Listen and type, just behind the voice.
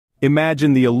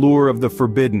Imagine the allure of the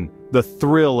forbidden, the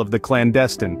thrill of the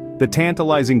clandestine, the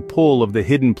tantalizing pull of the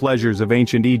hidden pleasures of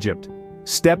ancient Egypt.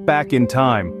 Step back in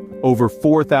time, over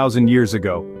 4,000 years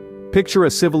ago. Picture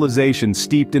a civilization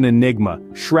steeped in enigma,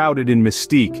 shrouded in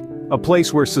mystique, a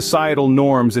place where societal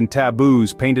norms and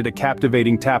taboos painted a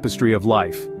captivating tapestry of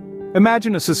life.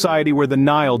 Imagine a society where the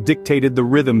Nile dictated the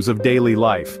rhythms of daily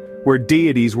life, where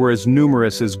deities were as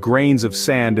numerous as grains of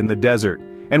sand in the desert,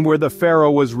 and where the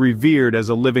pharaoh was revered as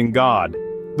a living god.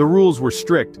 The rules were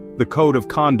strict, the code of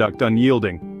conduct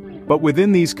unyielding. But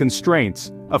within these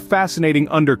constraints, a fascinating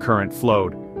undercurrent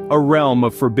flowed, a realm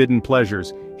of forbidden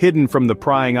pleasures, hidden from the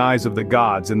prying eyes of the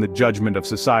gods and the judgment of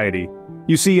society.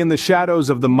 You see, in the shadows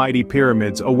of the mighty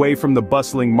pyramids, away from the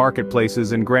bustling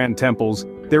marketplaces and grand temples,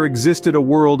 there existed a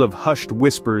world of hushed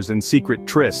whispers and secret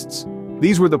trysts.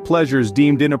 These were the pleasures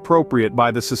deemed inappropriate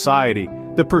by the society,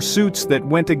 the pursuits that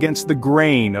went against the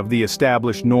grain of the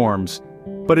established norms.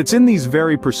 But it's in these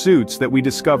very pursuits that we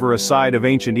discover a side of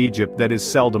ancient Egypt that is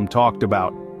seldom talked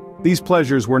about. These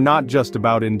pleasures were not just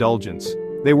about indulgence.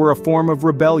 They were a form of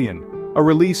rebellion, a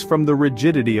release from the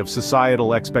rigidity of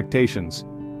societal expectations.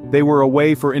 They were a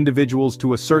way for individuals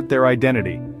to assert their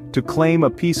identity, to claim a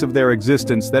piece of their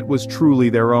existence that was truly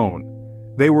their own.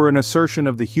 They were an assertion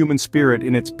of the human spirit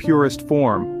in its purest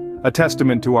form, a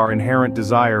testament to our inherent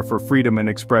desire for freedom and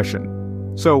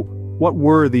expression. So, what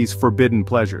were these forbidden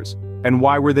pleasures, and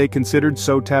why were they considered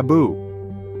so taboo?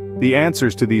 The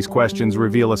answers to these questions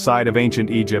reveal a side of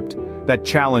ancient Egypt that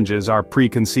challenges our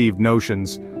preconceived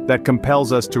notions, that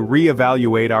compels us to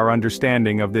reevaluate our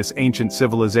understanding of this ancient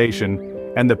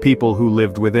civilization and the people who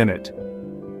lived within it.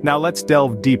 Now let's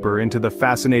delve deeper into the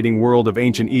fascinating world of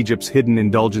ancient Egypt's hidden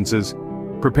indulgences.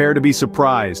 Prepare to be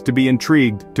surprised, to be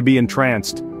intrigued, to be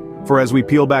entranced. For as we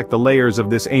peel back the layers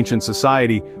of this ancient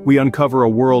society, we uncover a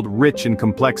world rich in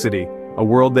complexity, a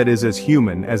world that is as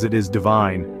human as it is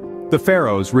divine. The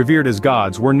pharaohs, revered as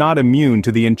gods, were not immune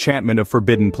to the enchantment of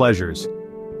forbidden pleasures.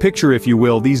 Picture, if you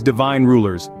will, these divine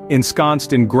rulers,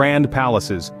 ensconced in grand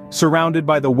palaces, surrounded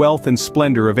by the wealth and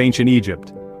splendor of ancient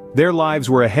Egypt. Their lives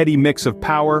were a heady mix of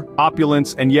power,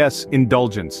 opulence, and yes,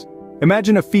 indulgence.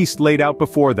 Imagine a feast laid out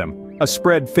before them, a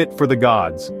spread fit for the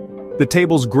gods. The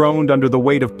tables groaned under the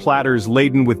weight of platters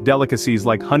laden with delicacies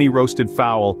like honey-roasted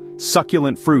fowl,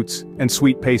 succulent fruits, and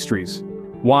sweet pastries.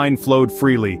 Wine flowed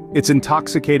freely, its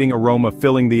intoxicating aroma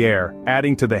filling the air,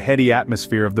 adding to the heady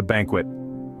atmosphere of the banquet.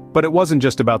 But it wasn't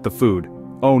just about the food.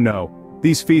 Oh no.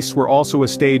 These feasts were also a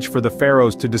stage for the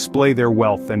pharaohs to display their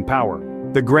wealth and power.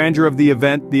 The grandeur of the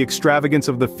event, the extravagance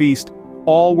of the feast,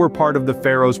 all were part of the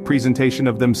pharaohs' presentation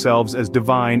of themselves as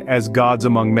divine, as gods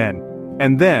among men.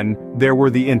 And then, there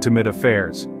were the intimate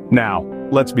affairs. Now,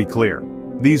 let's be clear.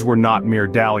 These were not mere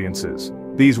dalliances.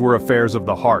 These were affairs of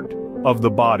the heart, of the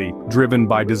body, driven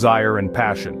by desire and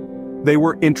passion. They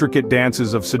were intricate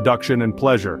dances of seduction and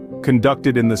pleasure,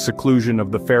 conducted in the seclusion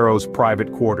of the pharaoh's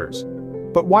private quarters.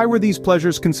 But why were these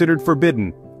pleasures considered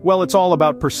forbidden? Well, it's all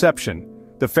about perception.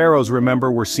 The pharaohs,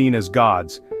 remember, were seen as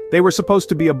gods. They were supposed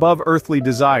to be above earthly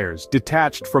desires,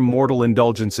 detached from mortal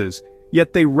indulgences,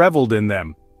 yet they reveled in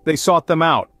them. They sought them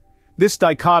out. This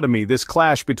dichotomy, this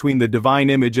clash between the divine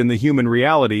image and the human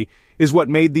reality, is what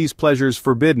made these pleasures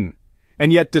forbidden.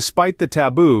 And yet, despite the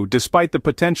taboo, despite the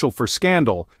potential for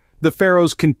scandal, the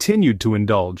pharaohs continued to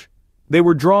indulge. They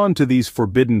were drawn to these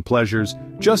forbidden pleasures,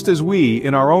 just as we,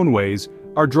 in our own ways,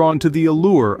 are drawn to the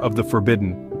allure of the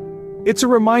forbidden. It's a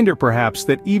reminder, perhaps,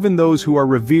 that even those who are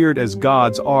revered as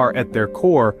gods are, at their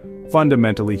core,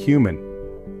 fundamentally human.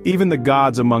 Even the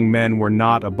gods among men were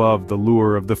not above the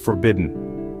lure of the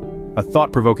forbidden. A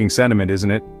thought-provoking sentiment, isn't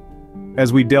it?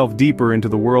 As we delve deeper into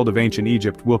the world of ancient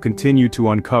Egypt, we'll continue to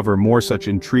uncover more such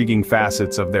intriguing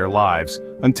facets of their lives.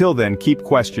 Until then, keep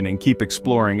questioning, keep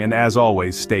exploring, and as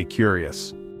always, stay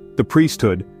curious. The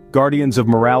priesthood, guardians of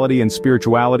morality and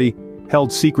spirituality,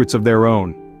 held secrets of their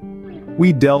own.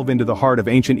 We delve into the heart of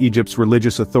ancient Egypt's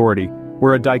religious authority,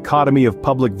 where a dichotomy of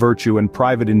public virtue and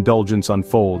private indulgence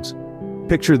unfolds.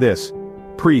 Picture this.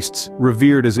 Priests,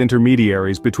 revered as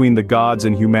intermediaries between the gods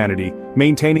and humanity,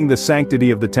 maintaining the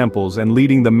sanctity of the temples and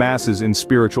leading the masses in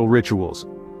spiritual rituals.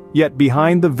 Yet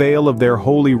behind the veil of their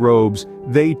holy robes,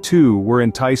 they too were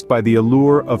enticed by the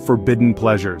allure of forbidden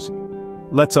pleasures.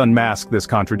 Let's unmask this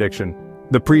contradiction.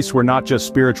 The priests were not just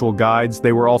spiritual guides,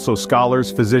 they were also scholars,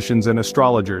 physicians, and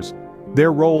astrologers.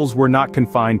 Their roles were not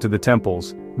confined to the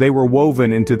temples, they were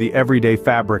woven into the everyday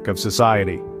fabric of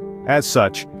society. As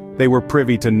such, they were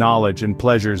privy to knowledge and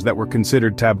pleasures that were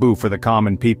considered taboo for the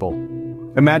common people.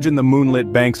 Imagine the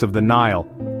moonlit banks of the Nile,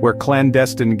 where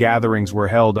clandestine gatherings were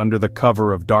held under the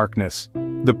cover of darkness.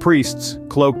 The priests,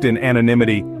 cloaked in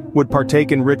anonymity, would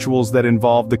partake in rituals that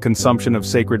involved the consumption of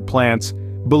sacred plants,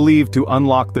 believed to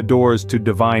unlock the doors to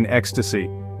divine ecstasy.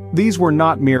 These were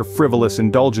not mere frivolous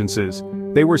indulgences,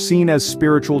 they were seen as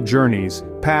spiritual journeys,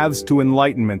 paths to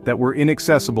enlightenment that were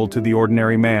inaccessible to the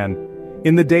ordinary man.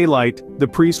 In the daylight, the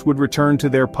priests would return to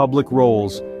their public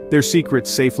roles, their secrets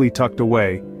safely tucked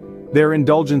away. Their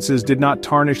indulgences did not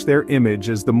tarnish their image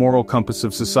as the moral compass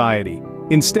of society.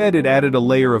 Instead, it added a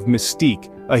layer of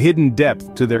mystique, a hidden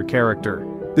depth to their character.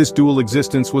 This dual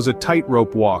existence was a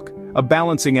tightrope walk, a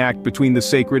balancing act between the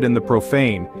sacred and the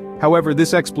profane. However,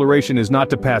 this exploration is not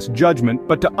to pass judgment,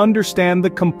 but to understand the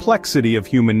complexity of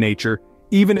human nature,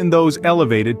 even in those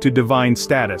elevated to divine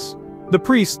status. The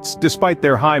priests, despite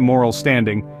their high moral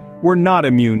standing, were not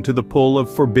immune to the pull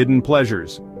of forbidden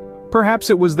pleasures. Perhaps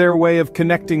it was their way of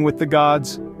connecting with the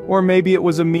gods, or maybe it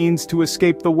was a means to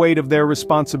escape the weight of their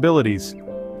responsibilities.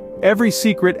 Every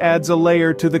secret adds a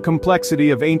layer to the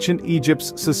complexity of ancient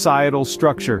Egypt's societal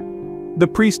structure. The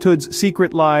priesthood's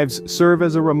secret lives serve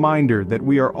as a reminder that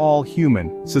we are all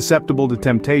human, susceptible to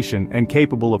temptation and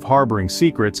capable of harboring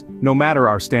secrets, no matter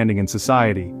our standing in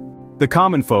society. The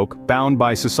common folk, bound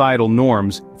by societal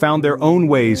norms, found their own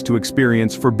ways to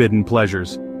experience forbidden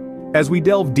pleasures. As we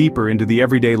delve deeper into the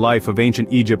everyday life of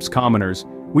ancient Egypt's commoners,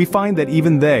 we find that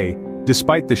even they,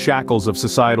 despite the shackles of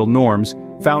societal norms,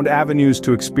 found avenues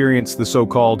to experience the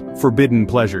so-called forbidden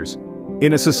pleasures.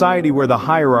 In a society where the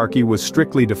hierarchy was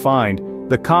strictly defined,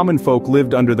 the common folk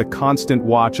lived under the constant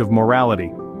watch of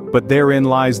morality. But therein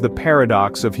lies the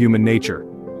paradox of human nature.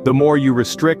 The more you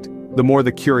restrict, the more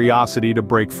the curiosity to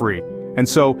break free. And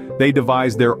so, they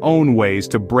devised their own ways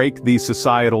to break these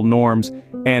societal norms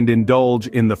and indulge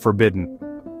in the forbidden.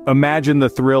 Imagine the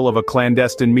thrill of a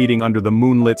clandestine meeting under the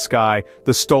moonlit sky,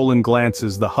 the stolen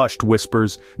glances, the hushed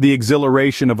whispers, the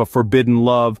exhilaration of a forbidden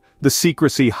love, the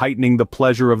secrecy heightening the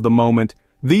pleasure of the moment.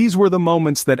 These were the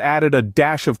moments that added a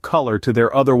dash of color to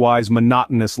their otherwise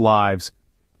monotonous lives.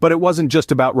 But it wasn't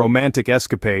just about romantic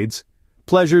escapades.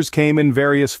 Pleasures came in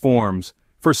various forms.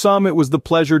 For some it was the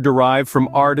pleasure derived from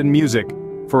art and music.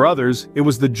 For others, it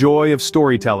was the joy of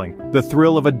storytelling, the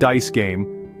thrill of a dice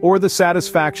game, or the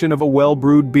satisfaction of a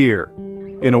well-brewed beer.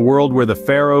 In a world where the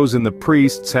pharaohs and the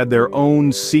priests had their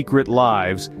own secret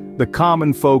lives, the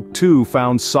common folk too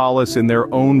found solace in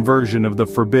their own version of the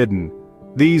forbidden.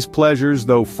 These pleasures,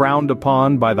 though frowned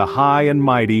upon by the high and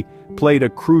mighty, played a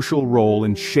crucial role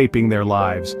in shaping their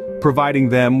lives, providing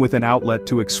them with an outlet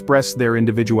to express their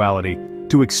individuality,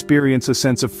 to experience a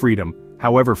sense of freedom,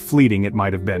 however fleeting it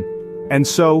might have been. And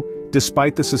so,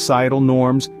 despite the societal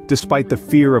norms, despite the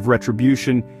fear of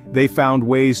retribution, they found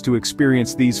ways to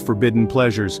experience these forbidden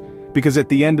pleasures, because at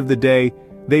the end of the day,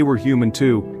 they were human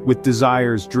too, with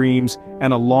desires, dreams,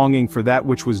 and a longing for that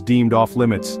which was deemed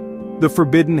off-limits. The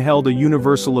forbidden held a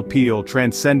universal appeal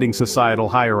transcending societal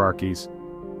hierarchies.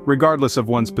 Regardless of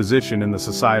one's position in the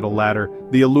societal ladder,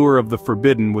 the allure of the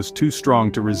forbidden was too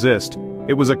strong to resist.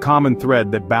 It was a common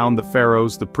thread that bound the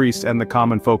pharaohs, the priests, and the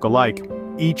common folk alike,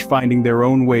 each finding their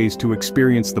own ways to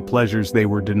experience the pleasures they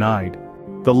were denied.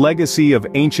 The legacy of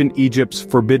ancient Egypt's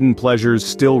forbidden pleasures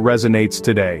still resonates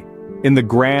today. In the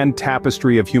grand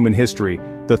tapestry of human history,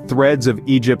 the threads of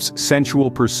Egypt's sensual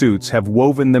pursuits have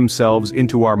woven themselves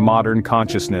into our modern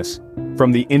consciousness.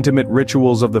 From the intimate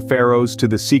rituals of the pharaohs to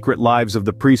the secret lives of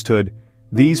the priesthood,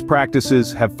 these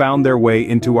practices have found their way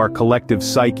into our collective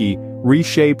psyche,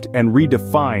 reshaped and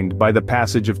redefined by the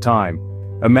passage of time.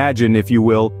 Imagine, if you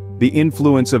will, the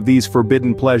influence of these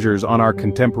forbidden pleasures on our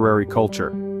contemporary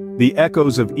culture. The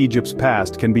echoes of Egypt's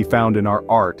past can be found in our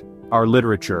art, our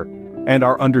literature, and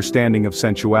our understanding of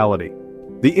sensuality.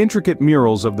 The intricate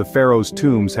murals of the pharaohs'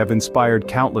 tombs have inspired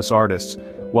countless artists,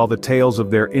 while the tales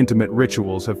of their intimate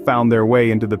rituals have found their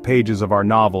way into the pages of our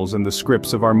novels and the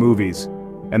scripts of our movies.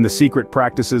 And the secret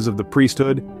practices of the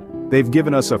priesthood? They've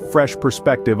given us a fresh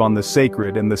perspective on the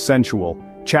sacred and the sensual,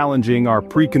 challenging our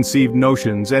preconceived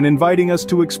notions and inviting us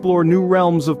to explore new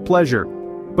realms of pleasure.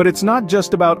 But it's not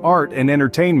just about art and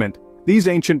entertainment. These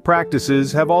ancient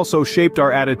practices have also shaped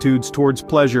our attitudes towards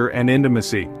pleasure and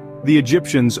intimacy. The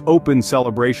Egyptians' open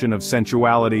celebration of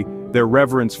sensuality, their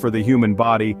reverence for the human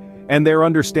body, and their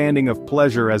understanding of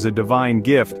pleasure as a divine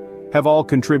gift, have all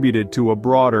contributed to a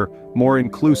broader, more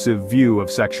inclusive view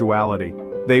of sexuality.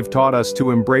 They've taught us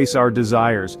to embrace our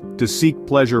desires, to seek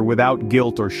pleasure without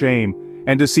guilt or shame,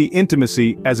 and to see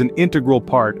intimacy as an integral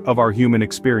part of our human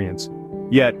experience.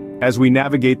 Yet, as we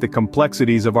navigate the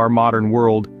complexities of our modern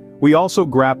world, we also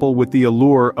grapple with the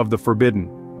allure of the forbidden.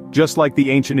 Just like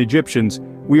the ancient Egyptians,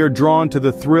 we are drawn to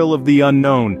the thrill of the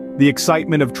unknown, the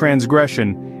excitement of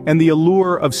transgression, and the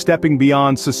allure of stepping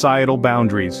beyond societal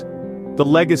boundaries. The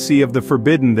legacy of the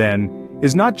forbidden, then,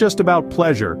 is not just about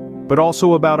pleasure, but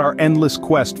also about our endless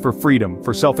quest for freedom,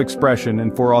 for self-expression,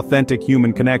 and for authentic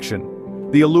human connection.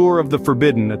 The allure of the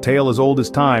forbidden, a tale as old as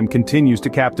time, continues to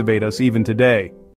captivate us even today.